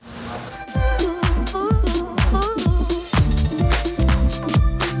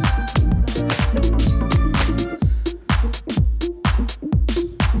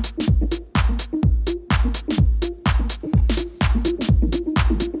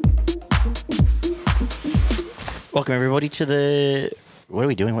Welcome everybody to the... What are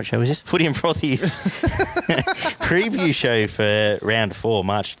we doing? What show is this? Footy and Frothies preview show for round 4,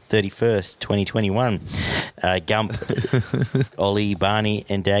 March 31st, 2021. Gump, Ollie, Barney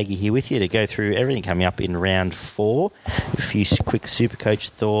and Daggy here with you to go through everything coming up in round 4. A few quick Supercoach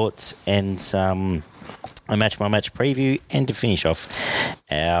thoughts and some... a match-by-match preview, and to finish off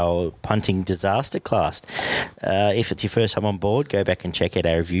our punting disaster class. If it's your first time on board, go back and check out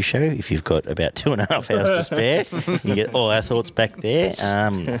our review show. If you've got about 2.5 hours to spare, you get all our thoughts back there.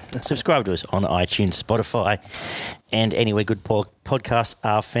 Subscribe to us on iTunes, Spotify, and anywhere good podcasts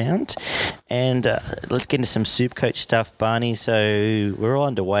are found. And let's get into some Supercoach stuff, Barney. So we're all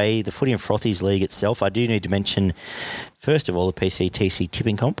underway. The Footy and Frothies League itself, I do need to mention... First of all, the PCTC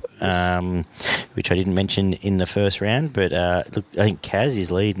tipping comp, which I didn't mention in the first round. But look, I think Kaz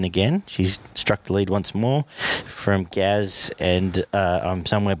is leading again. She's struck the lead once more from Gaz, and I'm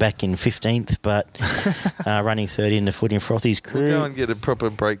somewhere back in 15th, but running third in the Footy and Frothies crew. We'll go and get a proper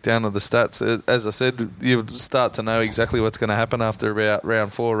breakdown of the stats. As I said, you'll start to know exactly what's going to happen after about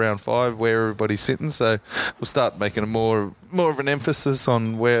round 4, round 5, where everybody's sitting. So we'll start making more of an emphasis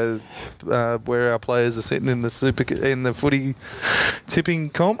on where our players are sitting in the footy tipping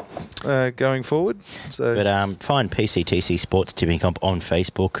comp going forward. So, but find PCTC Sports Tipping Comp on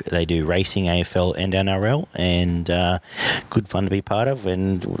Facebook. They do racing, AFL and NRL, and good fun to be part of,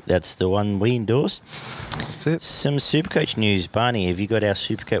 and that's the one we endorse. That's it. Some Supercoach news. Barney, have you got our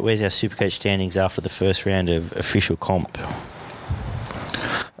Supercoach? Where's our Supercoach standings after the first round of official comp?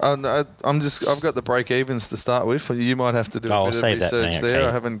 I've got the break evens to start with. You might have to do a bit of research there.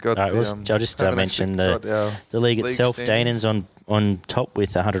 I haven't got. Right, I'll just mention the league itself. Danon's on top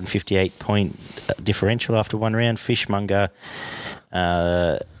with 158 point differential after one round. Fishmonger,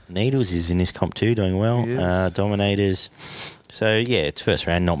 Needles is in this comp too, doing well. Dominators. So, yeah, it's first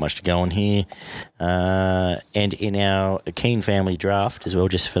round, not much to go on here. And in our Keen family draft as well,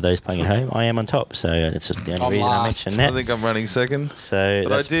 just for those playing at home, I am on top. So that's just the only reason I mentioned that. I think I'm running second.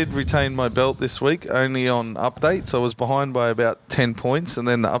 But I did retain my belt this week, only on updates. I was behind by about 10 points, and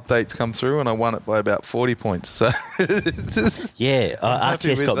then the updates come through, and I won it by about 40 points. So yeah,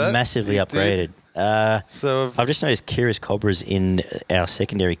 RTS got massively upgraded. So I've just noticed Kira's Cobras in our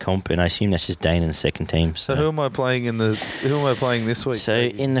secondary comp, and I assume that's just Danon's second team. So who am I playing this week? So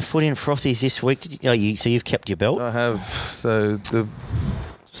in the Footy and Frothies this week, so you've kept your belt? I have.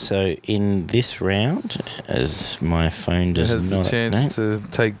 So in this round, as my phone does has not... the chance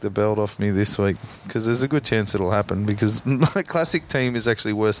to take the belt off me this week, because there's a good chance it'll happen, because my classic team is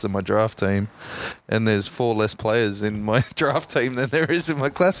actually worse than my draft team, and there's 4 less players in my draft team than there is in my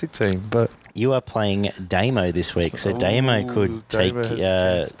classic team. But you are playing Damo this week, so Damo could take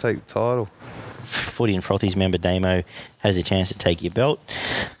the title. Footy and Frothies member Damo has a chance to take your belt.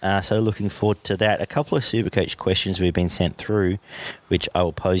 So looking forward to that. A couple of Supercoach questions we've been sent through, which I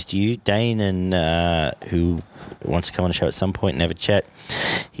will pose to you. Dane, and who wants to come on the show at some point and have a chat,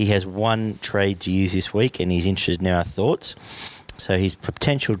 he has one trade to use this week, and he's interested in our thoughts. So his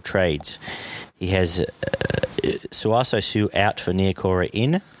potential trades, he has Suaso Su out for Niokora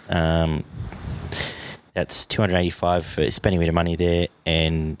in. That's 285 for spending a bit of money there.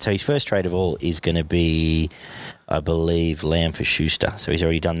 And so his first trade of all is going to be, I believe, Lamb for Schuster. So he's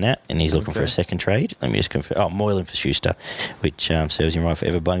already done that, and he's looking for a second trade. Let me just confirm. Moylan for Schuster, which serves him right for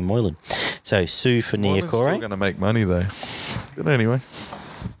ever blowing Moylan. So Sue for Niokora. Moylan's still going to make money, though. But anyway.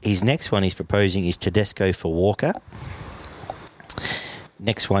 His next one he's proposing is Tedesco for Walker.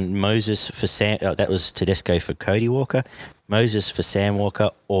 Next one, Moses for Sam. That was Tedesco for Cody Walker. Moses for Sam Walker,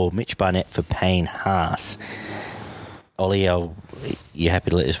 or Mitch Barnett for Payne Haas. Ollie, you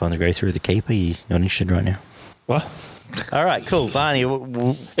happy to let this one go through the keeper? You're not interested right now? What? All right, cool. Barney.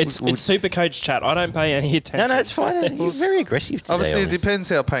 It's Supercoach chat. I don't pay any attention. No, it's fine. You're very aggressive today. Obviously, it depends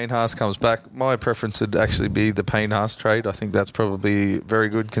how Payne Haas comes back. My preference would actually be the Payne Haas trade. I think that's probably very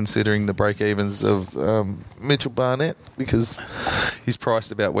good considering the break-evens of Mitchell Barnett, because he's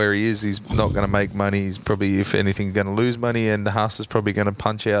priced about where he is. He's not going to make money. He's probably, if anything, going to lose money, and Haas is probably going to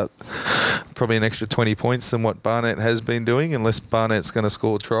punch out probably an extra 20 points than what Barnett has been doing, unless Barnett's going to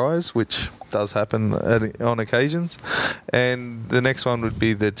score tries, which does happen on occasions. And the next one would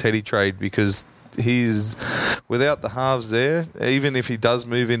be the Teddy trade, because he's without the halves there. Even if he does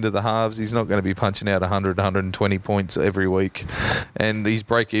move into the halves, he's not going to be punching out 100, 120 points every week, and his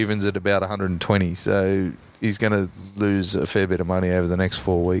break evens at about 120. So he's going to lose a fair bit of money over the next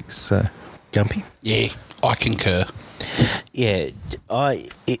 4 weeks. So, Gumpy? Yeah, I concur. Yeah,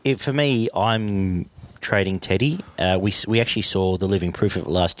 for me, I'm trading Teddy. We actually saw the living proof of it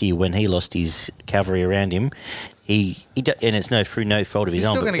last year when he lost his cavalry around him, and it's through no fault of his He's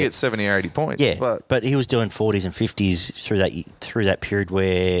own. still going to get 70 or 80 points. Yeah, but he was doing 40s and 50s through that period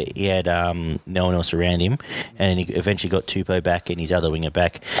where he had no one else around him, and he eventually got Tupou back and his other winger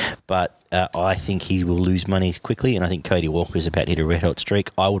back. But I think he will lose money quickly, and I think Cody Walker's about to hit a red-hot streak.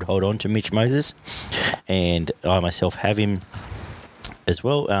 I would hold on to Mitch Moses, and I myself have him as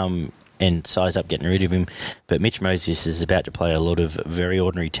well. And size up getting rid of him. But Mitch Moses is about to play a lot of very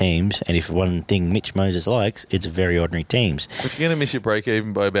ordinary teams, and if one thing Mitch Moses likes, it's very ordinary teams. If you're going to miss your break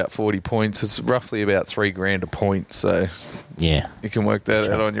even by about 40 points, it's roughly about $3,000 a point. So yeah, you can work that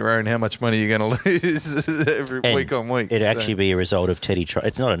out on your own. How much money you're going to lose every week on week? It'd actually be a result of Teddy.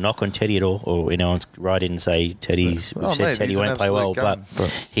 It's not a knock on Teddy at all, or anyone's right in and say Teddy won't play well, but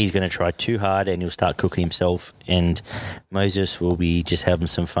he's going to try too hard, and he'll start cooking himself. And Moses will be just having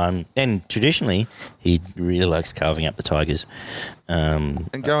some fun. And traditionally, he really likes carving up the Tigers. And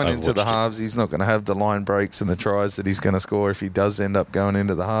going into the halves, he's not going to have the line breaks and the tries that he's going to score if he does end up going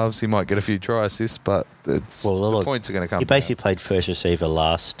into the halves. He might get a few try assists, but the points are going to come. He basically played first receiver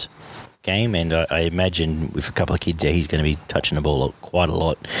last game, and I imagine with a couple of kids there, he's going to be touching the ball quite a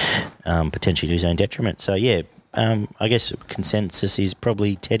lot, potentially to his own detriment. So, yeah, I guess consensus is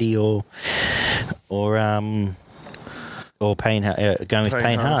probably Teddy or Payne, going with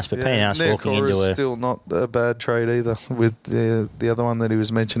Payne Haas, but Payne Haas walking into is still not a bad trade either with the other one that he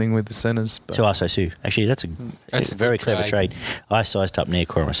was mentioning with the centres. Tuaso Su. Actually, that's a very clever trade. I sized up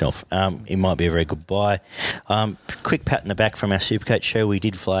Niokora myself. It might be a very good buy. Quick pat in the back from our Supercoach show. We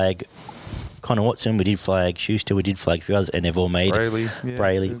did flag Connor Watson, we did flag Schuster, we did flag a few others, and they've all made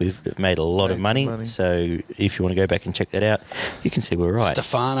Brayley. We've made a lot of money. So if you want to go back and check that out, you can see we're right.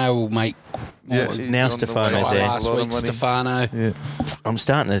 Stefano will make now Stefano's there. Last week, Stefano. Yeah. I'm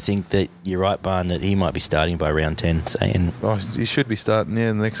starting to think that you're right, Barn, that he might be starting by round 10, saying... Oh, he should be starting,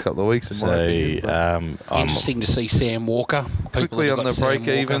 in the next couple of weeks. Interesting to see Sam Walker. Quickly on the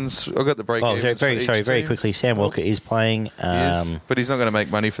break-evens. I've got the break-evens. Very quickly. Sam Walker is playing. But he's not going to make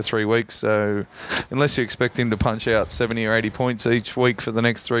money for 3 weeks, so unless you expect him to punch out 70 or 80 points each week for the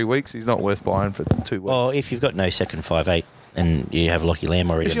next 3 weeks, he's not worth buying for 2 weeks. Well, if you've got no second 5'8", and you have Lockie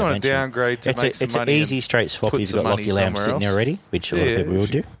Lamb already. If you want to downgrade to make some money, it's an easy straight swap. You've got Lockie Lamb sitting there already, which a lot of people will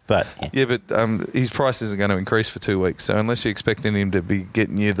do. But his price isn't going to increase for 2 weeks. So unless you're expecting him to be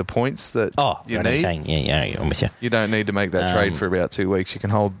getting you the points that you need, I'm with you. You don't need to make that trade for about 2 weeks. You can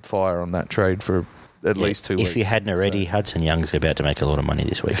hold fire on that trade for at least 2 weeks. If you hadn't already, Hudson Young's about to make a lot of money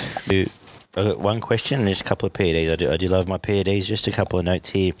this week. I've got one question and just a couple of PEDs. I do love my PEDs. Just a couple of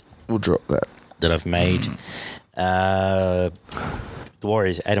notes here. We'll drop that I've made. The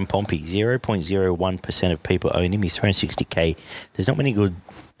Warriors, Adam Pompey, 0.01% of people own him. He's thrown 60K. There's not many good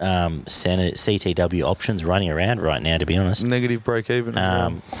CTW options running around right now, to be honest. Negative break even. Yeah,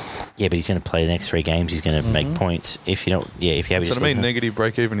 but he's going to play the next 3 games. He's going to make points. If you don't, if you have, that's what I mean. Negative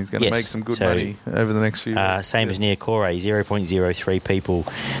break even. He's going to make some good money over the next few weeks. Same as Niokora, 0.03 people,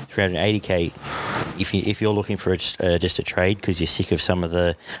 380K. If you're looking for just a trade because you're sick of some of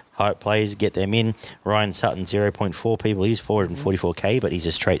the hype players, get them in. Ryan Sutton, 0.4 people. He's 444K, but he's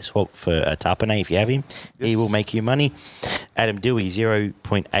a straight swap for Tapane if you have him. Yes. He will make you money. Adam Dewey,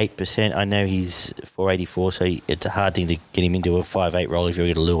 0.8%. I know he's 484, so it's a hard thing to get him into a 5'8 role if you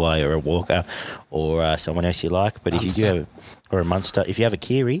get a Luai or a Walker or someone else you like. But if you do have, or a Munster, if you have a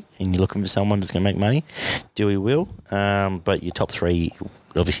Keary and you're looking for someone that's going to make money, Dewey will. But your top 3,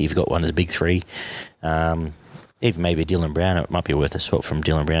 obviously, if you've got one of the big 3, even maybe a Dylan Brown, it might be worth a swap from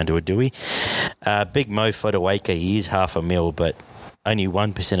Dylan Brown to a Dewey. Big Mo Fodawaker, he is $500,000, but only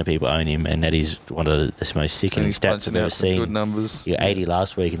 1% of people own him, and that is one of the most sickening stats I've ever seen. Good numbers. You're 80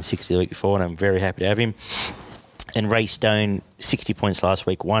 last week and 60 the week before, and I'm very happy to have him. And Ray Stone, 60 points last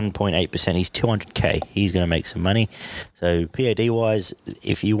week, 1.8%. He's 200K. He's going to make some money. So POD-wise,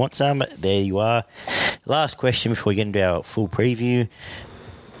 if you want some, there you are. Last question before we get into our full preview.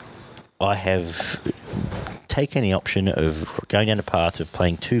 I have taken the option of going down the path of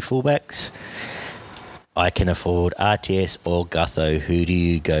playing 2 fullbacks. I can afford RTS or Gutho. Who do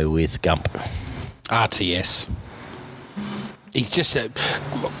you go with, Gump? RTS. He's just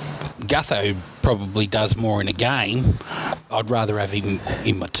Gutho probably does more in a game. I'd rather have him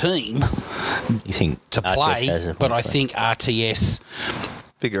in my team to play, but I think RTS...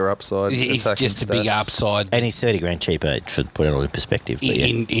 Bigger upside. He's just a big upside. And he's 30 grand cheaper, to put it all in perspective. But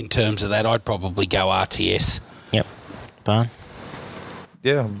in terms of that, I'd probably go RTS. Yep. Barn?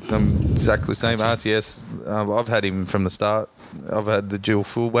 Yeah, I'm exactly the same. RTS, I've had him from the start. I've had the dual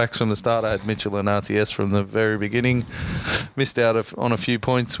fullbacks from the start. I had Mitchell and RTS from the very beginning. Missed out on a few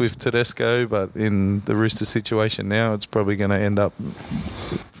points with Tedesco, but in the Rooster situation now, it's probably going to end up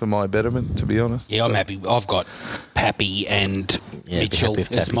for my betterment, to be honest. Yeah, I'm happy. I've got Pappy and Mitchell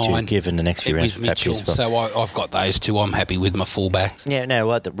as mine. Given the next few rounds with Mitchell, so I've got those two. I'm happy with my fullbacks. Yeah,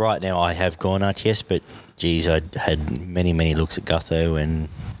 no, right now I have gone RTS, but geez, I had many looks at Gutho and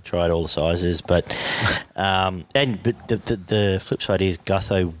tried all the sizes, but the flip side is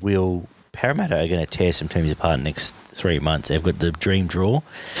Parramatta are going to tear some teams apart in the next 3 months. They've got the dream draw.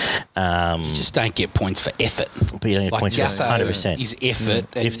 You just don't get points for effort. But you don't get points for 100%. Is effort.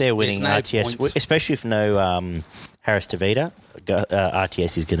 If they're winning RTS, especially if no Harris Tavita,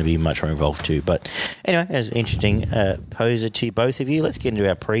 RTS is going to be much more involved too. But anyway, that's an interesting poser to both of you. Let's get into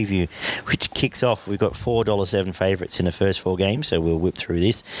our preview, which kicks off. We've got $4.07 favourites in the first 4 games, so we'll whip through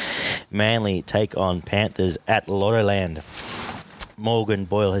this. Manly take on Panthers at Lottoland. Morgan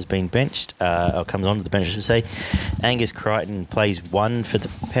Boyle has been benched, or comes onto the bench, I should say. Angus Crichton plays 1 for the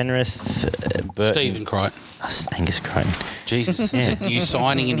Penrith. Stephen Crichton. Angus Crichton. Jesus. Yeah. New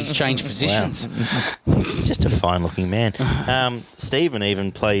signing and he's changed positions. Wow. He's just a fine-looking man. Stephen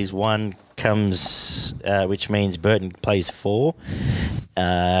even plays 1, which means Burton plays 4.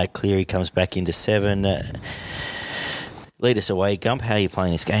 Cleary comes back into 7. Lead us away, Gump. How are you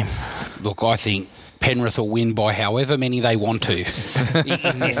playing this game? Look, I think Penrith will win by however many they want to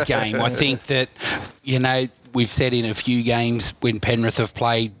in this game. I think that, we've said in a few games when Penrith have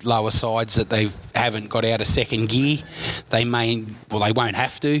played lower sides that they haven't got out of second gear. They won't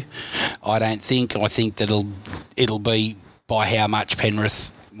have to. I don't think. I think that it'll be by how much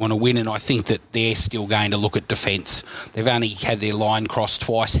Penrith want to win, and I think that they're still going to look at defence. They've only had their line crossed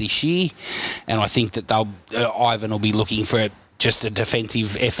twice this year, and I think that Ivan will be looking for just a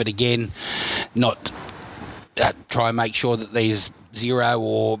defensive effort again, not try and make sure that there's 0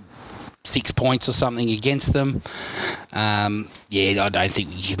 or 6 points or something against them. I don't think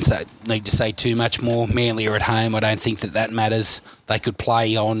you can need to say too much more. Manly are at home. I don't think that matters. They could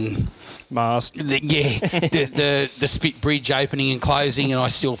play on Mars. The Spit Bridge opening and closing, and I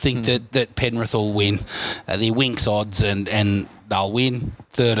still think that Penrith will win. They're Winks odds, and they'll win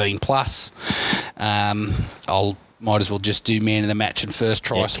 13 plus. Might as well just do man of the match and first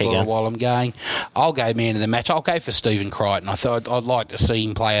try scorer while I'm going. I'll go man of the match. I'll go for Stephen Crichton. I thought I'd like to see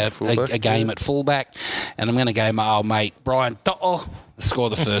him play a game at fullback, and I'm going to go my old mate Brian To'o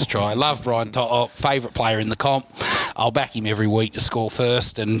score the first try. Love Brian To'o, favourite player in the comp. I'll back him every week to score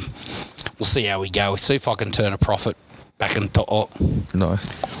first, and we'll see how we go. See if I can turn a profit back in To'o.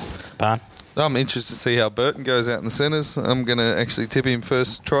 Nice. Barn? I'm interested to see how Burton goes out in the centres. I'm going to actually tip him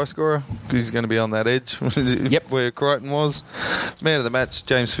first try scorer because he's going to be on that edge where Crichton was. Man of the match,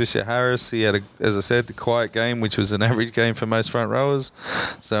 James Fisher-Harris. He had, as I said, a quiet game, which was an average game for most front rowers.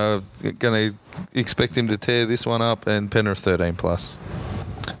 So going to expect him to tear this one up, and Penrith 13 plus.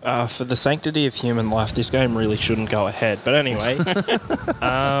 For the sanctity of human life, this game really shouldn't go ahead. But anyway,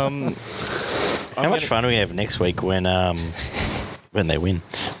 how much fun are we have next week when they win?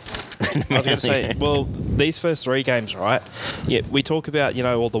 I was going to say, well, these first 3 games, right? Yeah, we talk about,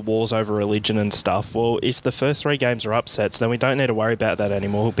 all the wars over religion and stuff. Well, if the first 3 games are upsets, then we don't need to worry about that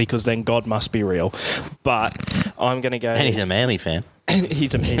anymore because then God must be real. But I'm going to go... And he's a Manly fan.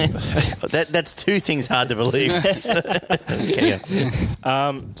 He's a Manly That's 2 things hard to believe.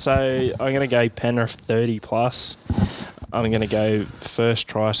 So I'm going to go Penrith 30 plus. I'm going to go first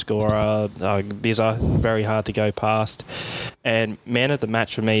try scorer, Bizza, very hard to go past. And man of the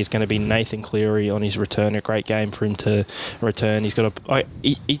match for me is going to be Nathan Cleary on his return. A great game for him to return. He's going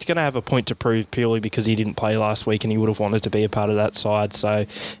to have a point to prove purely because he didn't play last week and he would have wanted to be a part of that side. So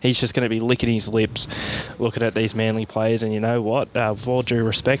he's just going to be licking his lips looking at these Manly players. And you know what? With all due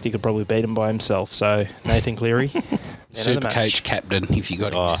respect, he could probably beat them by himself. So Nathan Cleary. Supercoach captain if you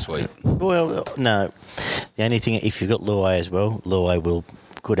got him this week. Well, no. The only thing, if you've got Luai as well, Luai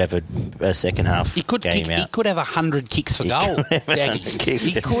could have a second half game out. He could have 100 kicks for goal. He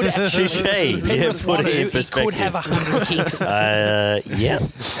could have. Put it in perspective. He could have 100 kicks. Yeah.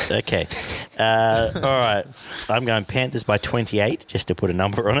 Okay. All right. I'm going Panthers by 28, just to put a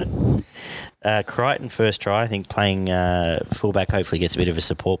number on it. Crichton first try. I think playing fullback hopefully gets a bit of a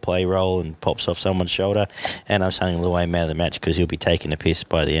support play role and pops off someone's shoulder. And I'm saying Luai man of the match because he'll be taking a piss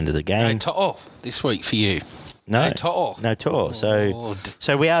by the end of the game. No To'o this week for you. No To'o. No To'o.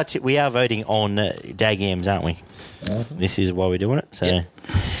 So we are voting on Dag-Ams, aren't we? This is why we're doing it. So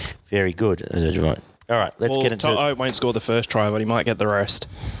very good. All right, let's get into To'o won't score the first try, but he might get the rest.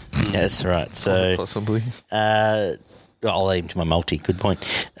 Yeah, that's right. So possibly. I'll add him to my multi. Good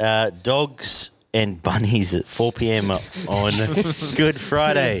point. Dogs and Bunnies at 4 p.m. on Good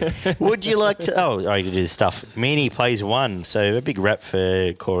Friday. Would you like to... Oh, I do this stuff. Meany plays 1, so a big wrap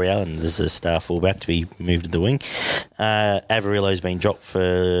for Corey Allen. This is a star fullback to be moved to the wing. Avarillo's been dropped for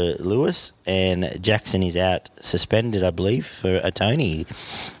Lewis, and Jackson is out suspended, I believe, for a Tony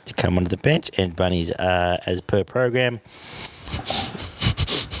to come onto the bench, and Bunnies as per program.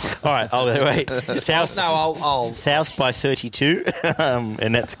 All right, wait. South by 32,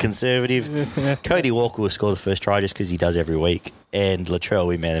 and that's conservative. Cody Walker will score the first try just because he does every week, and Latrell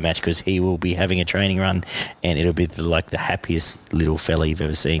will be man of the match because he will be having a training run, and it'll be the happiest little fella you've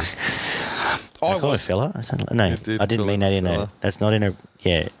ever seen. I call him fella? No, I didn't mean that in a... That's not in a...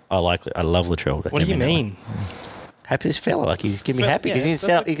 Yeah, I love Latrell. What do you mean? Happiest fella, he's gonna be happy because he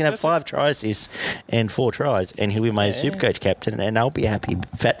can have 5 try assists and 4 tries, and he'll be my Supercoach captain, and I'll be a happy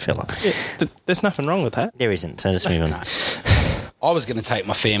fat fella. Yeah, there's nothing wrong with that. There isn't. So let's move on. I was going to take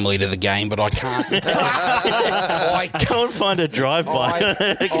my family to the game, but I can't. Go and find a drive-by.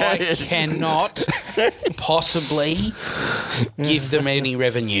 I cannot possibly give them any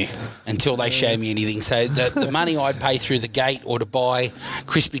revenue until they show me anything. So the money I'd pay through the gate or to buy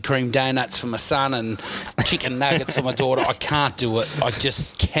Krispy Kreme donuts for my son and chicken nuggets for my daughter, I can't do it. I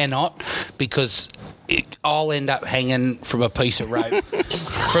just cannot because I'll end up hanging from a piece of rope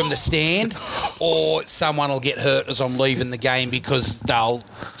from the stand, or someone will get hurt as I'm leaving the game because they'll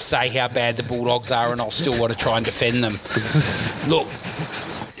say how bad the Bulldogs are and I'll still want to try and defend them. Look,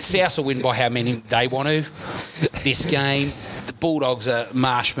 South will win by how many they want to this game. The Bulldogs are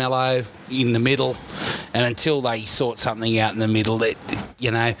marshmallow in the middle, and until they sort something out in the middle,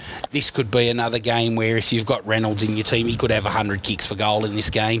 this could be another game where if you've got Reynolds in your team, he could have 100 kicks for goal in this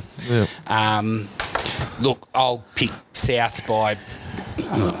game. Yeah. Look, I'll pick South by,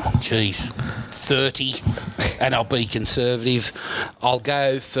 30, and I'll be conservative. I'll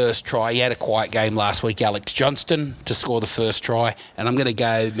go first try. He had a quiet game last week, Alex Johnston, to score the first try, and I'm going to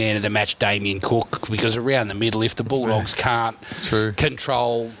go man of the match, Damien Cook, because around the middle, if the Bulldogs can't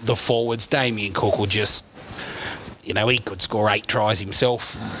control the forwards, Damien Cook will just... he could score 8 tries himself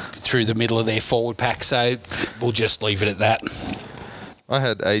through the middle of their forward pack, so we'll just leave it at that. I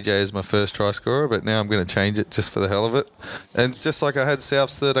had AJ as my first try scorer, but now I'm going to change it just for the hell of it. And just like I had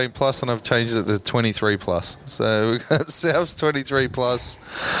South's 13 plus, and I've changed it to 23 plus. So we've got South's 23 plus.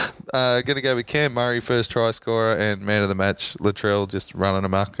 Going to go with Cam Murray, first try scorer, and man of the match, Latrell, just running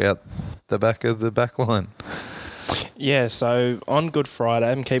amok out the back of the back line. Yeah, so on Good Friday,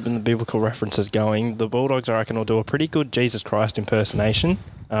 I'm keeping the biblical references going. The Bulldogs, I reckon, will do a pretty good Jesus Christ impersonation.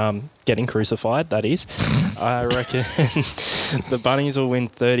 Getting crucified, that is. I reckon the Bunnies will win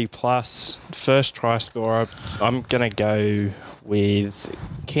 30 plus. First try scorer, I'm going to go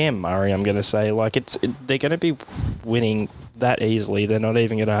with Cam Murray, I'm going to say. They're going to be winning that easily. They're not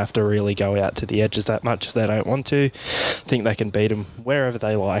even going to have to really go out to the edges that much if they don't want to. I think they can beat them wherever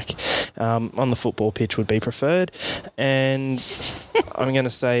they like. On the football pitch would be preferred. And I'm going to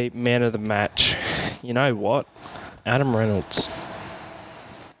say man of the match. You know what? Adam Reynolds.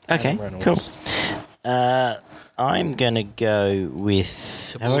 Okay, cool. I'm going to go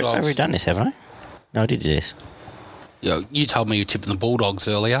with... Have we done this, haven't I? No, I did do this. You told me you were tipping the Bulldogs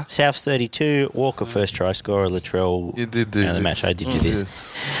earlier. South's 32, Walker first try scorer, Latrell... You did do this. The match, I did do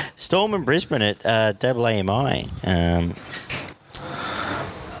this. Storm and Brisbane at AAMI,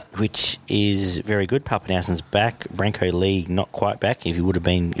 which is very good. Papenhuyzen's back. Branko Lee not quite back if he would have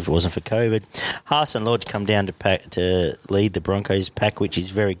been if it wasn't for COVID. Haas and Lodge come down to lead the Broncos pack, which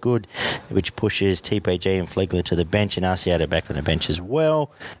is very good, which pushes TPG and Flegler to the bench, and Asiata back on the bench as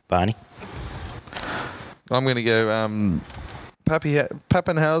well. Barney? I'm going to go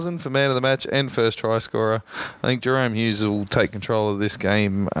Papenhuyzen for man of the match and first try scorer. I think Jerome Hughes will take control of this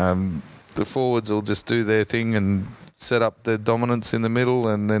game. The forwards will just do their thing and set up their dominance in the middle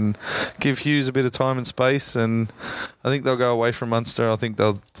and then give Hughes a bit of time and space, and I think they'll go away from Munster. I think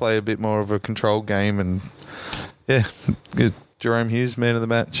they'll play a bit more of a controlled game, and good. Jerome Hughes, man of the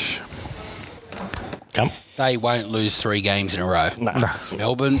match. Come. They won't lose 3 games in a row. No.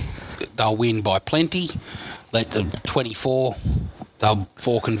 Melbourne, they'll win by plenty. Let them 24, they'll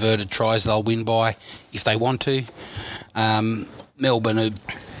 4 converted tries they'll win by if they want to. Melbourne,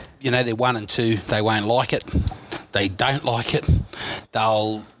 they're 1 and 2, they won't like it. They don't like it.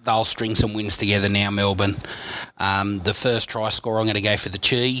 They'll string some wins together now, Melbourne. The first try scorer, I'm going to go for the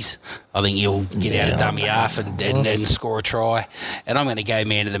Cheese. I think he'll get out of dummy half and score a try. And I'm going to go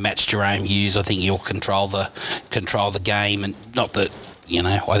man of the match, Jerome Hughes. I think he'll control the game, and not that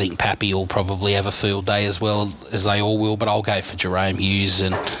I think Pappy will probably have a field day as well as they all will, but I'll go for Jerome Hughes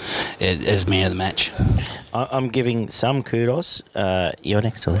and as man of the match. I'm giving some kudos. You're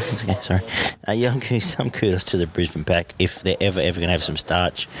next to Lincoln again, sorry. I'm giving some kudos to the Brisbane pack. If they're ever going to have some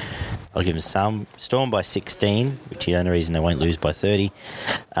starch, I'll give them some. Storm by 16, which is the only reason they won't lose by 30.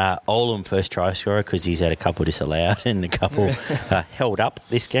 Olam first try scorer because he's had a couple disallowed and a couple held up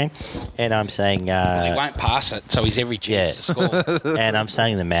this game. And I'm saying... he won't pass it, so he's every chance to score. And I'm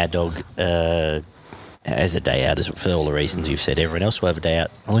saying the Mad Dog has a day out for all the reasons you've said. Everyone else will have a day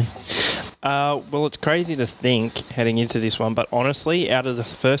out. Ollie? Well, it's crazy to think heading into this one, but honestly, out of the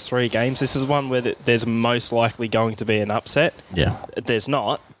first 3 games, this is one where there's most likely going to be an upset. Yeah. There's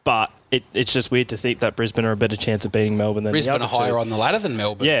not, but it's just weird to think that Brisbane are a better chance of beating Melbourne than Brisbane the other are higher two. on the ladder than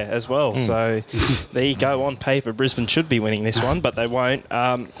Melbourne. Yeah, as well. So there you go. On paper, Brisbane should be winning this one, but they won't.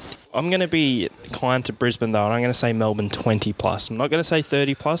 I'm going to be kind to Brisbane, though, and I'm going to say Melbourne 20+. I'm not going to say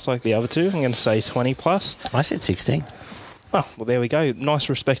 30+ like the other two. I'm going to say 20+. I said 16. Oh, well, there we go. Nice,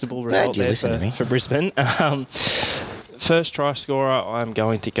 respectable result there for Brisbane. First try scorer, I'm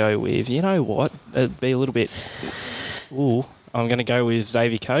going to go with, you know what? It'd be a little bit... Ooh, I'm going to go with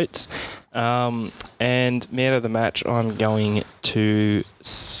Xavier Coates. And man of the match, I'm going to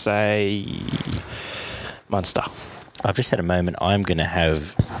say Munster. I've just had a moment. I'm going to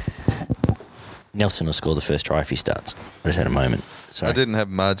have... Nelson will score the first try if he starts. I just had a moment. Sorry. I didn't have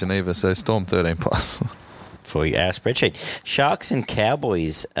margin either, so Storm 13+. For our spreadsheet. Sharks and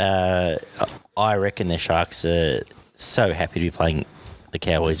Cowboys. I reckon the Sharks are so happy to be playing the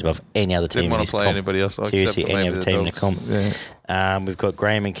Cowboys above any other team. Didn't want to play anybody else. Seriously, any other team in the comp. Yeah. We've got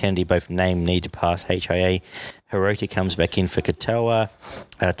Graham and Kennedy both named need to pass HIA. Hirota comes back in for Katoa.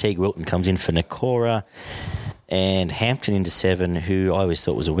 Teague Wilton comes in for Nakora. And Hampton into 7, who I always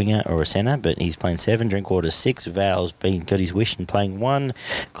thought was a winger or a centre, but he's playing 7. Drinkwater 6. Val's got his wish and playing 1.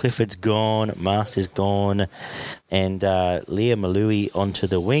 Clifford's gone. Master's gone. And Leah Malui onto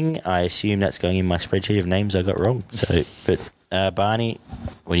the wing. I assume that's going in my spreadsheet of names I got wrong. So, but Barney,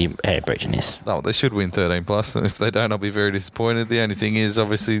 what do you impression this? No, they should win 13+. And if they don't, I'll be very disappointed. The only thing is,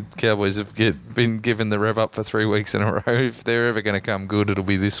 obviously, Cowboys have been given the rev up for 3 weeks in a row. If they're ever going to come good, it'll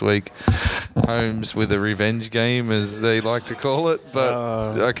be this week. Holmes with a revenge game, as they like to call it,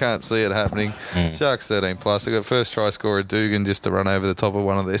 but I can't see it happening. Sharks 13+. They got first try scorer Dugan just to run over the top of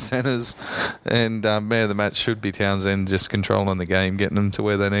one of their centres, and man of the match should be Townsend, just controlling the game, getting them to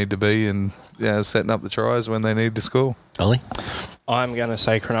where they need to be, and setting up the tries when they need to score. Ollie? I'm going to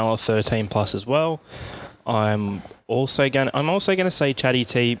say Cronulla 13+ as well. I'm also going to say Chatty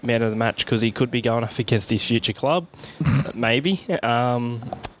T man of the match because he could be going up against his future club, maybe.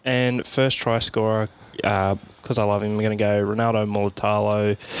 And first try scorer, because I love him, I'm going to go Ronaldo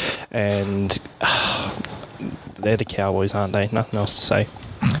Mulatalo, and they're the Cowboys, aren't they? Nothing else to say.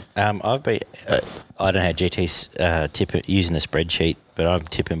 I don't have GT's tip using a spreadsheet, but I'm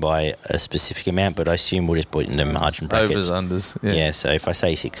tipping by a specific amount, but I assume we'll just put it in the margin brackets. Overs, unders. Yeah, so if I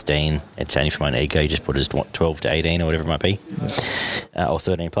say 16, it's only for my own ego, you just put it as 12 to 18 or whatever it might be, or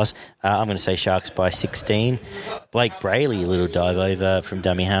 13+. I'm going to say Sharks by 16. Blake Brayley, a little dive over from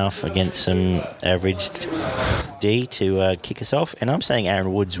dummy half against some averaged D to kick us off. And I'm saying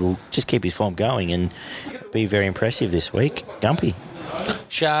Aaron Woods will just keep his form going and be very impressive this week. Gumpy.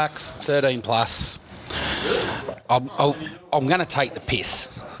 Sharks 13+. I'm going to take the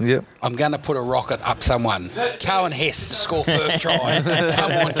piss. Yep. I'm going to put a rocket up someone. Cohen Hess to score first try.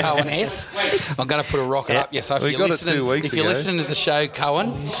 Come on, Cohen Hess. I'm going to put a rocket up. Yes, if you're listening to the show,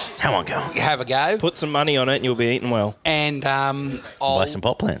 Cohen, come on, Cohen. Have a go. Put some money on it and you'll be eating well. And buy some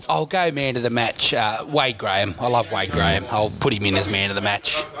pot plants. I'll go man of the match, Wade Graham. I love Wade Graham. I'll put him in as man of the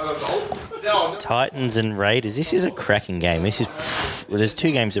match. Titans and Raiders. This is a cracking game. There's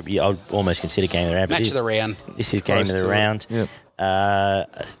 2 games that I would almost consider game of the round. Match of the round. This is game of the round. Yep.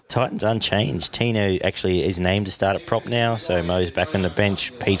 Titans unchanged. Tino actually is named to start at prop now, so Mo's back on the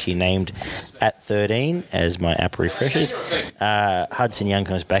bench. Peachy named at 13 as my app refreshes. Hudson Young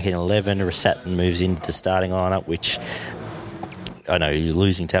comes back in 11. Rasatin moves into the starting lineup, which I know you're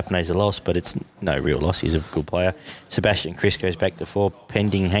losing Tapanay's a loss, but it's no real loss. He's a good player. Sebastian Chris goes back to 4,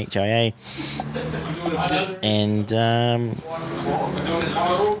 pending HIA. And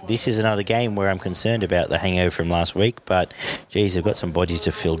this is another game where I'm concerned about the hangover from last week, but geez, they've got some bodies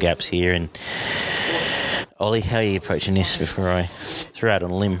to fill gaps here, and Ollie, how are you approaching this before I throw out on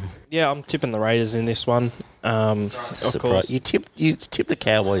a limb? Yeah, I'm tipping the Raiders in this one. Of course. You tipped the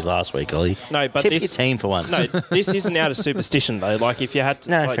Cowboys last week, Ollie. No, but tip this, your team for once. No, this isn't out of superstition though. Like if you had to,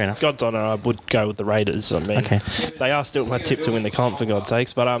 No, like, fair enough. God's honour, I would go with the Raiders. I mean, Okay. they are still my tip to win the comp for God's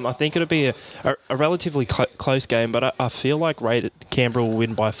sakes. But I think it'll be a relatively close game. But I feel like Canberra will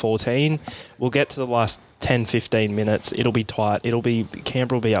win by 14. We'll get to the last 10, 15 minutes. It'll be tight.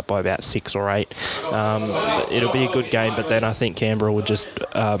 Canberra will be up by about 6 or 8. It'll be a good game, but then I think Canberra will just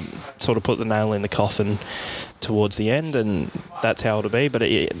sort of put the nail in the coffin towards the end, and that's how it'll be. But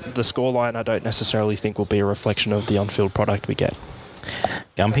the scoreline, I don't necessarily think will be a reflection of the on-field product we get.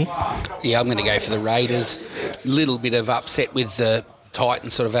 Gumpy? Yeah, I'm going to go for the Raiders. Little bit of upset with the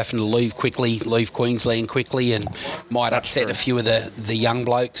Titans sort of having to leave Queensland quickly, and might upset a few of the young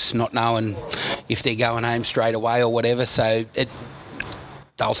blokes not knowing if they're going home straight away or whatever. So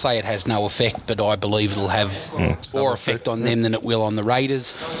they'll say it has no effect, but I believe it'll have more effect on them than it will on the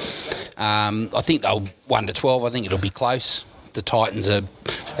Raiders. I think they'll 1-12. I think it'll be close. The Titans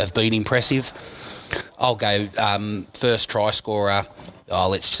have been impressive. I'll go first try scorer.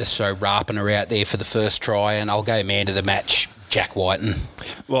 Let's just throw Rapiner out there for the first try, and I'll go man of the match, Jack Whiten.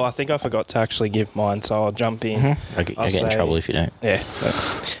 Well, I think I forgot to actually give mine, so I'll jump in. I get in trouble if you don't. Yeah.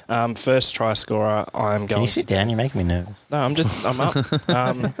 First try scorer, I'm going... Can you sit down? You're making me nervous. No, I'm up.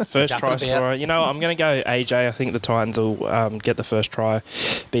 First try scorer. You know, I'm going to go AJ. I think the Titans will get the first try,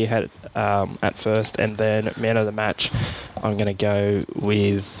 be ahead at first, and then man of the match, I'm going to go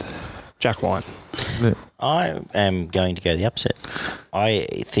with Jack White. Yeah. I am going to go the upset. I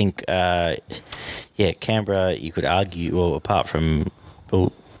think, Canberra, you could argue, well, apart from,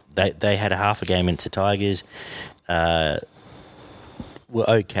 they had a half a game into Tigers, were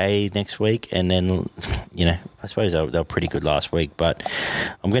okay next week, and then, I suppose they were pretty good last week, but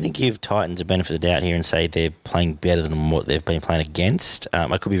I'm going to give Titans a benefit of the doubt here and say they're playing better than what they've been playing against.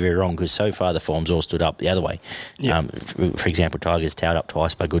 I could be very wrong, because so far the form's all stood up the other way. Yeah. For example, Tigers towed up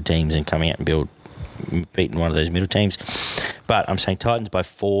twice by good teams and coming out and beating one of those middle teams. But I'm saying Titans by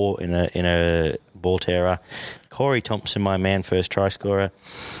 4 in a ball terror. Corey Thompson, my man, first try scorer.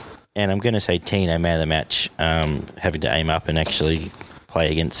 And I'm going to say Tino, man of the match, having to aim up and actually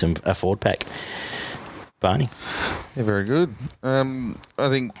play against a forward pack. Barney? Yeah, very good. I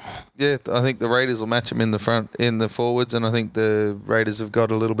think the Raiders will match them in the front, in the forwards, and I think the Raiders have got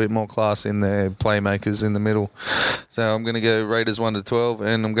a little bit more class in their playmakers in the middle. So I'm going to go Raiders 1-12,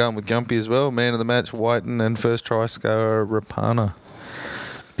 and I'm going with Gumpy as well. Man of the match, Whiten, and first try scorer, Rapana.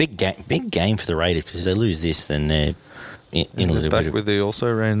 Big game for the Raiders, because if they lose this, then they're in a little back bit with the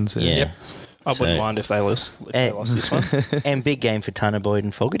also rans. Yeah. Yep. I wouldn't mind if they lost this one. And big game for Tanner Boyd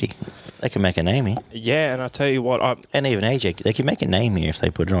and Fogarty. They can make a name here. Yeah, and I tell you what, And even AJ, they can make a name here if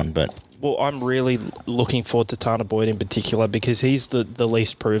they put it on, but... Well, I'm really looking forward to Tanner Boyd in particular, because he's the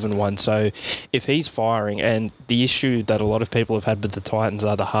least proven one. So if he's firing, and the issue that a lot of people have had with the Titans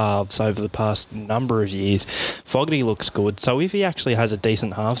are the halves over the past number of years, Fogarty looks good. So if he actually has a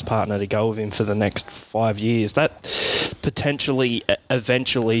decent halves partner to go with him for the next 5 years, that potentially,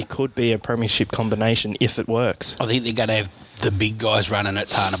 eventually could be a premiership combination if it works. I think they're going to have the big guys running at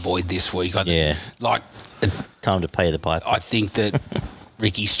Tanner Boyd this week. Time to pay the piper. I think that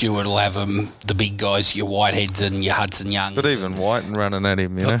Ricky Stewart will have the big guys, your Whiteheads and your Hudson Youngs. But even Whiten running at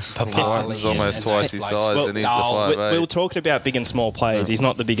him, Whiten's almost twice his size, and he's the 5'8". We were talking about big and small players. He's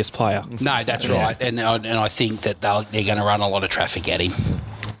not the biggest player. No, that's right. And I think that they're going to run a lot of traffic at him.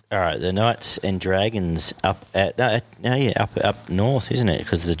 All right, the Knights and Dragons up north, isn't it?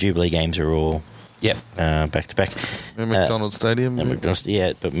 Because the Jubilee games are all back to back. At McDonald Stadium.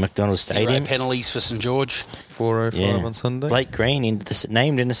 But McDonald Stadium. 0 penalties for St George. 4:05 on Sunday. Blake Green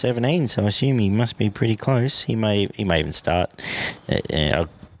named in the 17, so I assume he must be pretty close. He may even start. I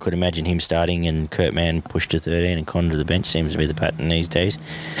could imagine him starting and Kurt Mann pushed to 13 and Connor to the bench. Seems to be the pattern these days.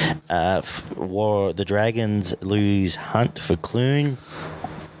 The Dragons lose Hunt for Clune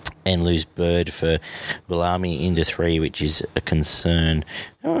and lose Bird for Willami into 3, which is a concern.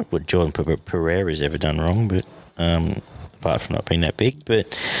 I don't know what Jordan Pereira's ever done wrong, but apart from not being that big. But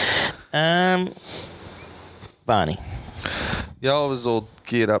Barney. Yeah, I was all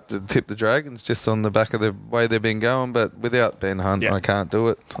geared up to tip the Dragons just on the back of the way they've been going, but without Ben Hunt, I can't do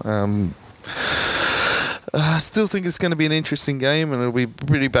it. still think it's going to be an interesting game, and it'll be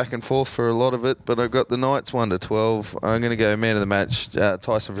pretty back and forth for a lot of it. But I've got the Knights 1-12. I'm going to go man of the match,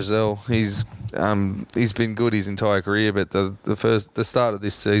 Tyson Frizzell. He's been good his entire career, but the start of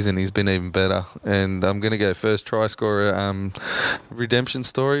this season he's been even better. And I'm going to go first try scorer, redemption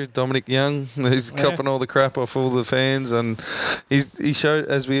story, Dominic Young, who's copping all the crap off all the fans, and he showed,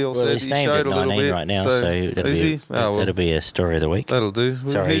 as we all said, he showed a little bit right now. So that'll be a story of the week. That'll do.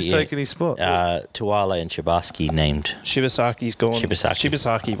 Sorry, who's taking his spot? Tuala and Shibaski named. Shibasaki's gone.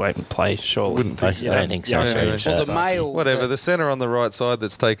 Shibasaki won't play, surely. Wouldn't I don't think so. Well, the male... Whatever, the centre on the right side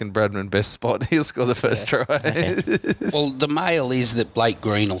that's taken Bradman best spot, he'll score the first try. Well, the male is that Blake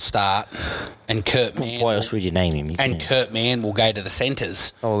Green will start and Kurt Mann... Why else would you name him? Kurt Mann will go to the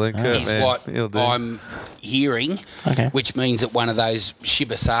centres. Oh, then Kurt is Mann, what he'll do. I'm hearing, which means that one of those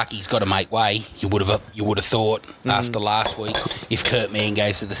Shibasaki's got to make way. You would have thought after last week, if Kurt Mann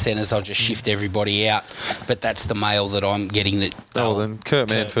goes to the centres, I'll just shift everybody out. But that's the mail that I'm getting. That then Kurt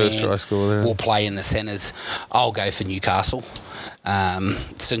Mann first try score there. Will play in the centres. I'll go for Newcastle.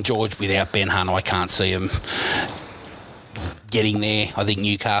 St George without Ben Hunt, I can't see him getting there. I think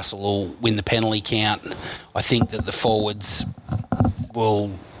Newcastle will win the penalty count. I think that the forwards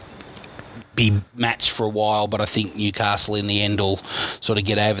will be matched for a while, but I think Newcastle in the end will sort of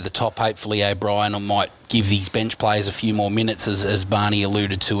get over the top. Hopefully O'Brien might give these bench players a few more minutes, as Barney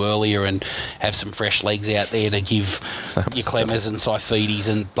alluded to earlier, and have some fresh legs out there to give your Clemmers and Saifidis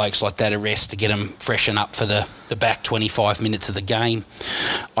and blokes like that a rest to get them freshen up for the back 25 minutes of the game.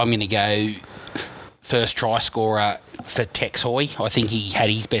 I'm going to go first try scorer for Tex Hoy. I think he had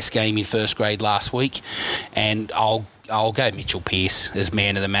his best game in first grade last week, and I'll go Mitchell Pearce as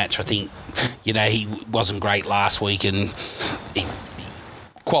man of the match. I think, he wasn't great last week, and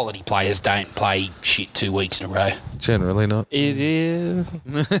quality players don't play shit 2 weeks in a row. Generally not. Is he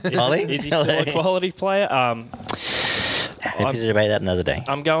still a quality player? Happy to debate that another day.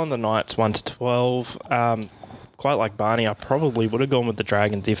 I'm going the Knights 1-12. Quite like Barney, I probably would have gone with the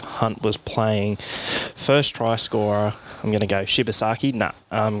Dragons if Hunt was playing. First try scorer, I'm going to go Shibasaki.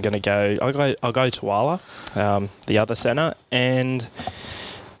 I'll go Tuala, the other centre, and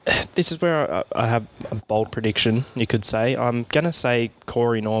this is where I have a bold prediction, you could say. I'm going to say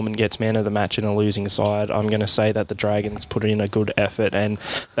Corey Norman gets man of the match in a losing side. I'm going to say that the Dragons put in a good effort and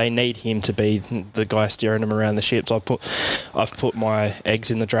they need him to be the guy steering them around the ships. I've put my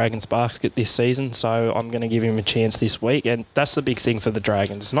eggs in the Dragons basket this season, so I'm going to give him a chance this week. And that's the big thing for the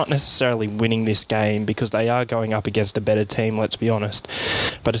Dragons. It's not necessarily winning this game because they are going up against a better team, let's be honest.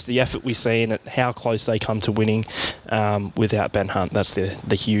 But it's the effort we see and how close they come to winning without Ben Hunt. That's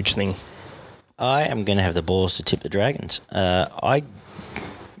the huge thing. I am going to have the balls to tip the Dragons.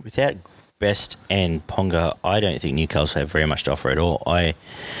 Without Best and Ponga, I don't think Newcastle have very much to offer at all.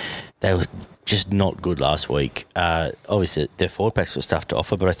 They were just not good last week. Obviously, their forward packs were stuff to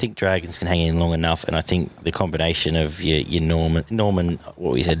offer, but I think Dragons can hang in long enough, and I think the combination of your Norman,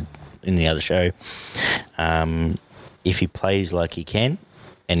 what we said in the other show, if he plays like he can,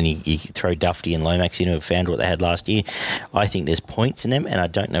 and you throw Dufty and Lomax in who have found what they had last year, I think there's points in them, and I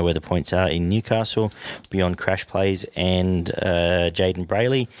don't know where the points are in Newcastle beyond crash plays and Jaden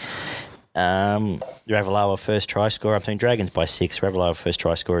Brayley. Ravalawa first try scorer. I'm saying Dragons by 6. Ravalawa first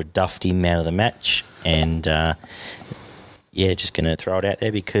try scorer. Dufty man of the match, and just going to throw it out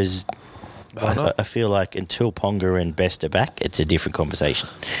there because I feel like until Ponga and Best are back, it's a different conversation.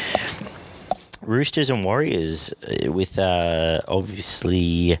 Roosters and Warriors with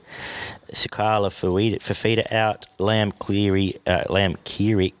obviously Sakala, Fafita out, Lamb,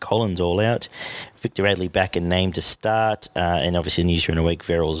 Keary, Collins all out, Victor Radley back and named to start, and obviously news during the week,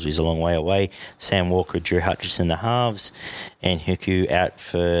 Verrills is a long way away, Sam Walker, Drew Hutchison the halves, and Huku out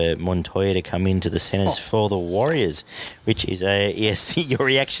for Montoya to come into the centres for the Warriors, which is yes, your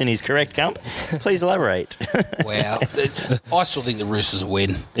reaction is correct, Gump. Please elaborate. Wow. I still think the Roosters will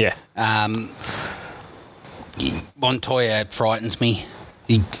win. Yeah. Montoya frightens me.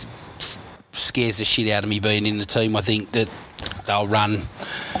 He scares the shit out of me being in the team. I think that they'll run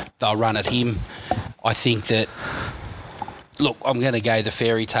at him. I think that, look, I'm going to go the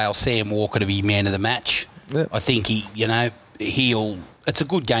fairy tale Sam Walker to be man of the match. Yep. I think it's a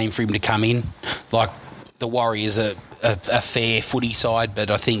good game for him to come in. Like, the Warriors are a fair footy side,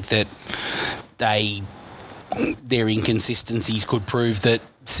 but I think that their inconsistencies could prove that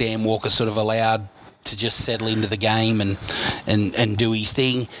Sam Walker sort of allowed to just settle into the game and do his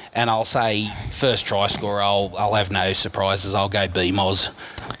thing. And I'll say first try scorer, I'll have no surprises. I'll go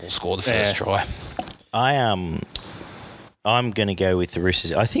B-Moz. We'll score the first try. I'm going to go with the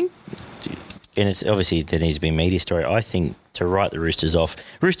Roosters. I think, and it's obviously there needs to be a media story. I think to write the Roosters off,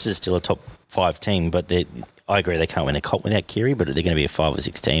 Roosters are still a top 5 team, but I agree they can't win a comp without Keary, but they're going to be a 5 or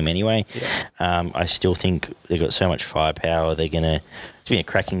 6 team anyway. Yeah. I still think they've got so much firepower. It's been a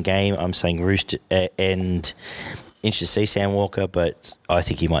cracking game. I'm saying Rooster and interested to see Sam Walker, but I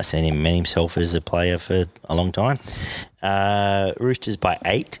think he might cement himself as a player for a long time. Roosters by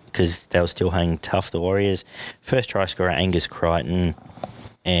 8 because they were still hanging tough, the Warriors. First try scorer, Angus Crichton.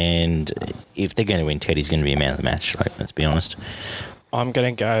 And if they're going to win, Teddy's going to be a man of the match, let's be honest. I'm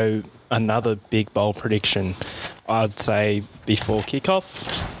going to go another big bold prediction. I'd say before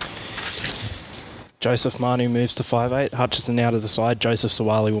kickoff, Joseph Manu moves to 5'8", Hutchison out of the side, Joseph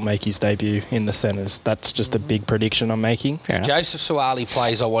Sawali will make his debut in the centres. That's just a big prediction I'm making. If Joseph Sawali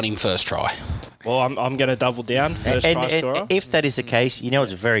plays, I want him first try. Well, I'm going to double down, first try scorer. If that is the case,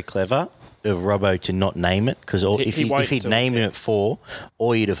 it's very clever of Robbo to not name it, because if he'd named it at 4,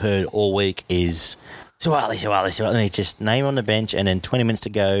 all you'd have heard all week is Sawali. And he just name on the bench, and then 20 minutes to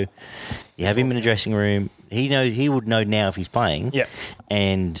go, you have him in the dressing room. He would know now if he's playing. Yeah.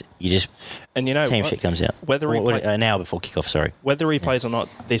 And you just team sheet comes out. An hour before kickoff, sorry. Whether he plays or not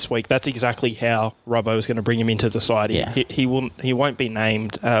this week, that's exactly how Robbo is going to bring him into the side. He won't be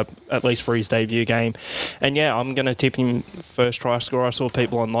named, at least for his debut game. And I'm going to tip him first try scorer. I saw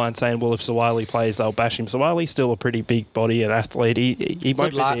people online saying, well, if Sawali plays, they'll bash him. Sawali's still a pretty big body and athlete. He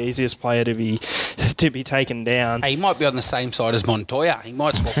won't be the easiest player to be taken down. Hey, he might be on the same side as Montoya. He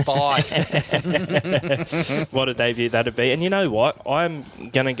might score 5. What a debut that'd be. And you know what? I'm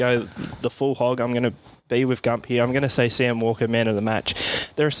going to go the full hog. I'm going to be with Gump here. I'm going to say Sam Walker, man of the match.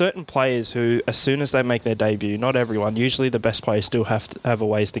 There are certain players who, as soon as they make their debut, not everyone, usually the best players still have a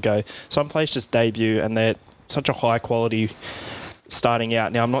ways to go. Some players just debut and they're such a high quality starting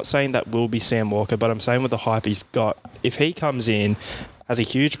out. Now, I'm not saying that will be Sam Walker, but I'm saying with the hype he's got, if he comes in, has a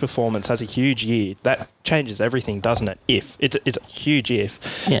huge performance, has a huge year, that changes everything, doesn't it? It's a huge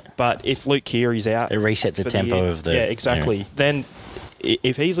if. Yeah. But if Luke Keary's out... It resets the tempo of the... Yeah, exactly. Then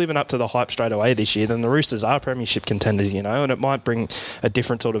if he's living up to the hype straight away this year, then the Roosters are premiership contenders, and it might bring a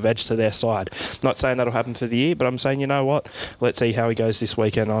different sort of edge to their side. Not saying that'll happen for the year, but I'm saying, you know what? Let's see how he goes this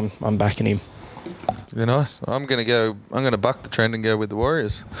weekend. I'm backing him. Very nice. I'm going to buck the trend and go with the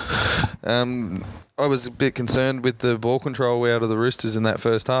Warriors. I was a bit concerned with the ball control out of the Roosters in that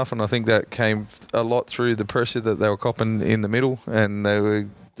first half, and I think that came a lot through the pressure that they were copping in the middle, and they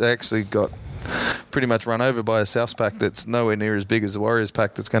actually got pretty much run over by a Souths pack that's nowhere near as big as the Warriors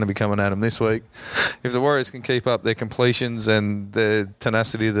pack that's going to be coming at them this week. If the Warriors can keep up their completions and the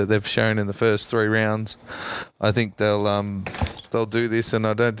tenacity that they've shown in the first 3 rounds, I think they'll do this, and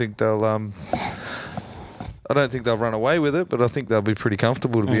I don't think they'll run away with it, but I think they'll be pretty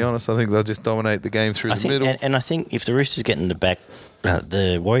comfortable, to be honest. I think they'll just dominate the game through the middle. And I think if the Roosters get in the back,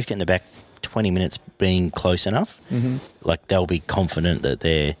 the Warriors get in the back 20 minutes being close enough, they'll be confident that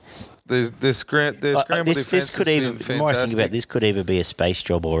they're... Their scramble defence has been fantastic. The more I think about this, could either be a space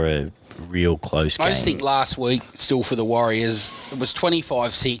job or a real close game. I just think last week, still for the Warriors, it was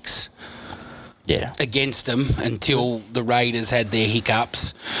 25-6 against them until the Raiders had their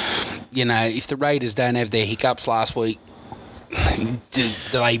hiccups. If the Raiders don't have their hiccups last week, do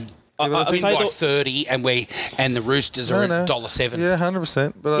they win by 30 and the Roosters are $1.07? Yeah,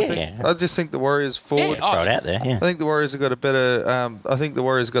 100%. But I just think the Warriors forward. Throw it out there. Yeah. I think the Warriors have got a better. I think the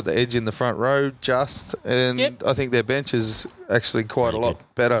Warriors got the edge in the front row, and I think their bench is actually quite a lot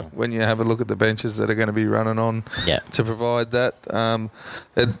better when you have a look at the benches that are going to be running on to provide that.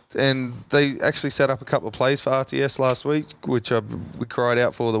 And they actually set up a couple of plays for RTS last week, which we cried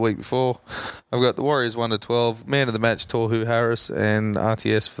out for the week before. I've got the Warriors 1-12, man of the match Tohu Harris, and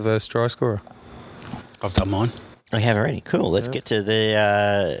RTS for first try scorer. I've done mine. We have already. Cool. Let's get to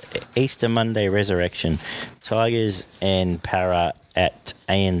the Easter Monday resurrection. Tigers and Para at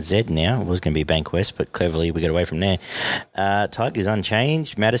ANZ now. It was going to be Bankwest, but cleverly we got away from there. Tigers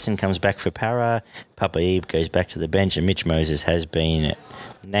unchanged. Madison comes back for Para. Papa Ebe goes back to the bench, and Mitch Moses has been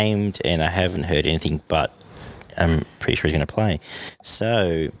named, and I haven't heard anything, but I'm pretty sure he's going to play.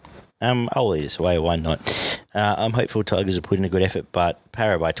 So I'll leave this away. Why not? I'm hopeful Tigers will put in a good effort, but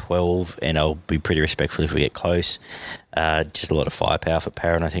Para by 12, and I'll be pretty respectful if we get close. Just a lot of firepower for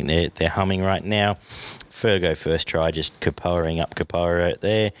Para, and I think they're humming right now. Fergo first try, just Kapoa-ing up Kapoa out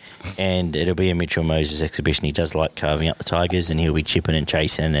there, and it'll be a Mitchell Moses exhibition. He does like carving up the Tigers, and he'll be chipping and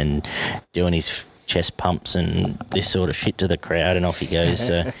chasing and doing his chest pumps and this sort of shit to the crowd, and off he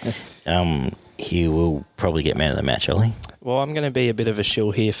goes. He will probably get man of the match, Ollie. Well, I'm going to be a bit of a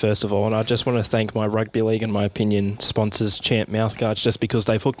shill here, first of all, and I just want to thank my Rugby League and my opinion sponsors, Champ Mouthguards, just because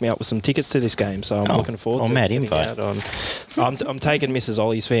they've hooked me up with some tickets to this game, so I'm looking forward to mad it. invite. I'm taking Mrs.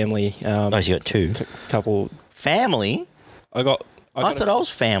 Ollie's family. You got 2? Couple. Family? I thought I was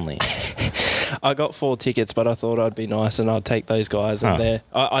family. I got 4 tickets, but I thought I'd be nice and I'd take those guys in there.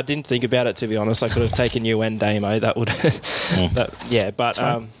 I didn't think about it, to be honest. I could have taken you and Damo. That would, but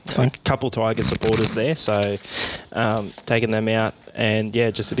a couple Tiger supporters there, so taking them out. And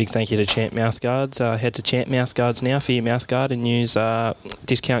just a big thank you to Champ Mouthguards. Head to Champ Mouthguards now for your mouthguard and use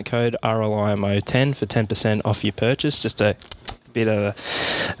discount code RLIMO10 for 10% off your purchase. Just a bit of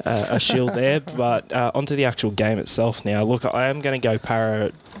a shield there. But onto the actual game itself now. Look, I am going to go Para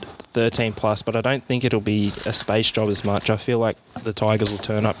 13 plus, but I don't think it'll be a space job as much. I feel like the Tigers will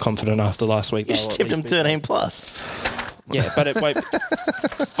turn up confident after last week. You just tipped them 13 plus. Yeah, but it won't.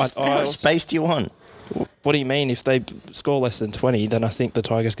 How much space do you want? What do you mean? If they score less than 20, then I think the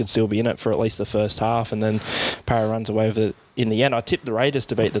Tigers could still be in it for at least the first half, and then Para runs away with it in the end. I tipped the Raiders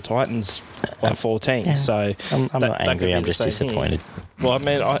to beat the Titans by 14, so I'm not angry, I'm just disappointed. Well, I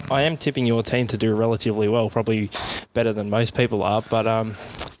mean, I am tipping your team to do relatively well, probably better than most people are, but I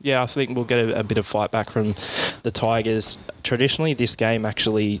think we'll get a bit of fight back from the Tigers. Traditionally, this game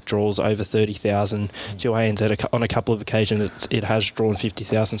actually draws over 30,000 to ANZ. On a couple of occasions, it has drawn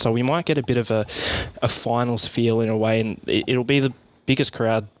 50,000. So we might get a bit of a finals feel in a way, and it'll be the biggest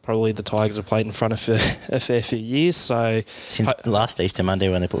crowd probably the Tigers have played in front of for a fair few years. So since last Easter Monday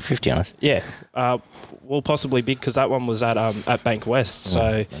when they put 50 on us. Yeah. Well, possibly big because that one was at Bank West. So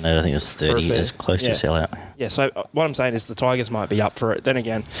I think it was 30. It was close to sell out. Yeah, so what I'm saying is the Tigers might be up for it. Then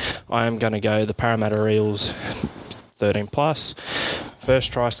again, I am going to go the Parramatta Eels 13 plus.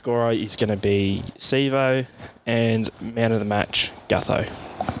 First try scorer is going to be Sivo, and man of the match, Gutho.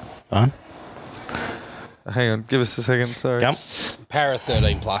 Fine. Hang on, give us a second, sorry. Gump. Para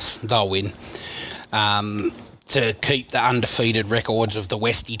 13 plus, they'll win. To keep the undefeated records of the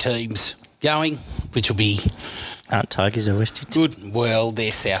Westie teams going, which will be... Aren't Tigers a Westie? Good. Well,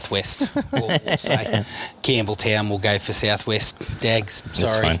 they're Southwest, we'll say. Campbelltown will go for Southwest. Dags,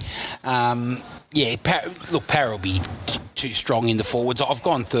 sorry. That's fine. Para will be too strong in the forwards. I've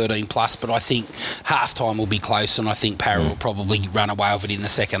gone 13 plus, but I think half-time will be close, and I think Para will probably run away with it in the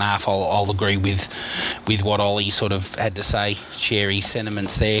second half. I'll agree with what Ollie sort of had to say, share his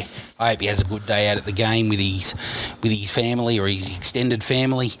sentiments there. I hope he has a good day out at the game with his family or his extended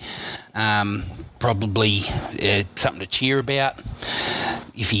family. Probably something to cheer about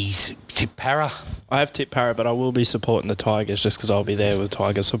if he's tipped Para. I have tipped Para, but I will be supporting the Tigers just because I'll be there with a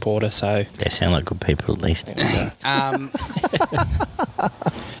Tiger supporter. So they sound like good people at least.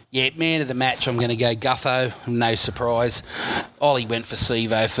 Man of the match, I'm going to go Gutho. No surprise. Ollie went for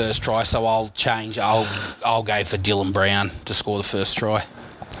Sivo first try, so I'll change. I'll go for Dylan Brown to score the first try.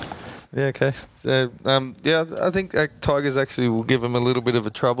 Yeah, okay. So, I think Tigers actually will give them a little bit of a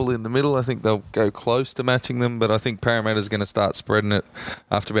trouble in the middle. I think they'll go close to matching them, but I think Parramatta's going to start spreading it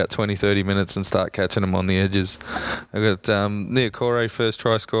after about 20, 30 minutes and start catching them on the edges. I've got Niokore, first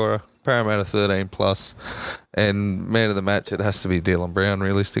try scorer, Parramatta 13 plus, and man of the match, it has to be Dylan Brown,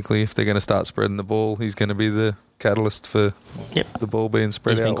 realistically. If they're going to start spreading the ball, he's going to be the catalyst for the ball being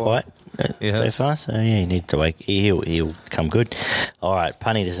spread out. He's been quiet so far, so you need to wake. He'll come good. All right,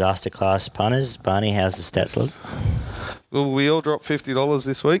 punny disaster class punters. Barney, how's the stats look? Well, we all dropped $50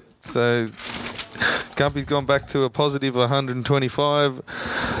 this week, so Gumpy's gone back to a positive 125.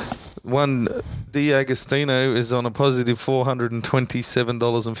 One D'Agostino is on a positive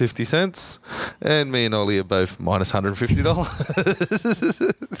 $427.50, and me and Ollie are both minus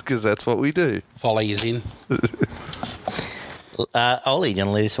 $150 because that's what we do. Folly is in. Ollie, do you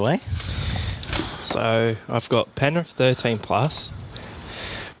want to lead us away? So I've got Penrith 13 plus,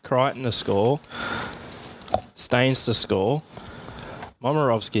 Crichton to score, Staines to score,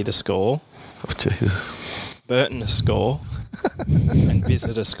 Momirovski to score, Oh, Jesus. Burton to score, and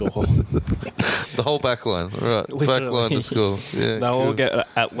Visser to score. The whole back line, right. Literally. Back line to score. Yeah, They'll all get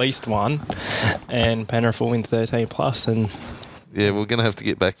at least one, and Penrith will win 13 plus, and yeah, we're going to have to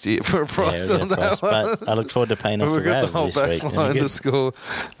get back to you for a price on that one. But I look forward to paying off We've the got Rav the whole this back week. line to score.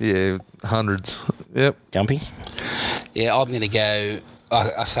 Yeah, hundreds. Yep. Gumpy? Yeah, I'm going to go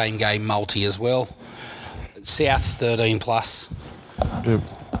a same game multi as well. South's 13 plus. Yep.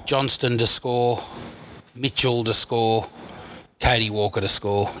 Johnston to score. Mitchell to score. Cody Walker to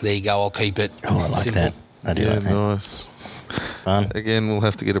score. There you go. I'll keep it Oh, I like simple. that. I do Yeah, like that. nice. Fun. Again, we'll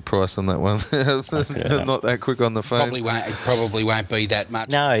have to get a price on that one. Not that quick on the phone. Probably won't be that much.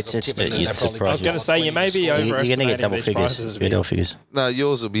 No, it's I'm just tipping that it's they're a probably surprise. I was going to say you may be You're going to overestimating get double these figures. prices a Get bit. double figures. No,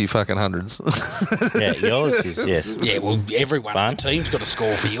 yours will be fucking hundreds. Yeah, yours is, yes. Yeah, well, everyone on the team's got to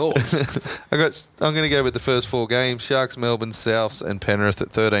score for yours. I'm going to go with the first four games: Sharks, Melbourne, Souths, and Penrith at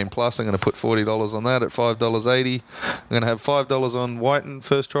 13 plus. I'm going to put $40 on that at $5.80. I'm going to have $5 on Whiten,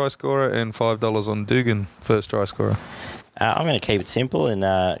 first try scorer, and $5 on Dugan, first try scorer. I'm going to keep it simple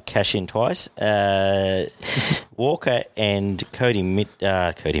and cash in twice. Walker and Cody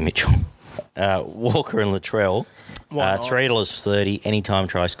Mitchell. Walker and Latrell. $3.30 anytime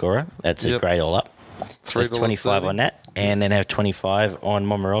try scorer. That's a great all up. That's 25 on that. And then have 25 on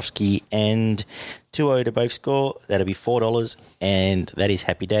Momorowski and 2-0 to both score. That'll be $4. And that is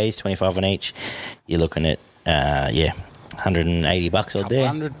happy days, 25 on each. You're looking at, $180 odd there.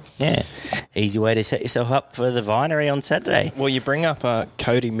 100. Yeah. Easy way to set yourself up for the Vinery on Saturday. Well, you bring up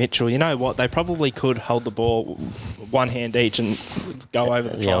Cody Mitchell. You know what? They probably could hold the ball one hand each and go over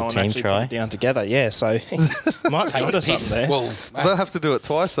the trial old and team actually try. put it down together. Yeah, so might be onto something there. Well, They'll have to do it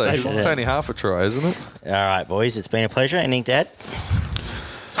twice, though. 'Cause it's only half a try, isn't it? All right, boys. It's been a pleasure. Anything to add?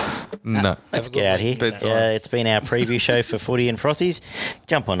 No. Let's get out here. Bedtime. It's been our preview show for Footy and Frothies.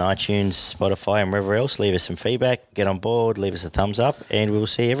 Jump on iTunes, Spotify and wherever else. Leave us some feedback. Get on board. Leave us a thumbs up. And we'll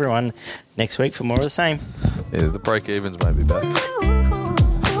see everyone next week for more of the same. Yeah, the break-evens may be back.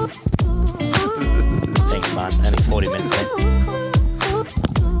 Thanks, man. Only 40 minutes in.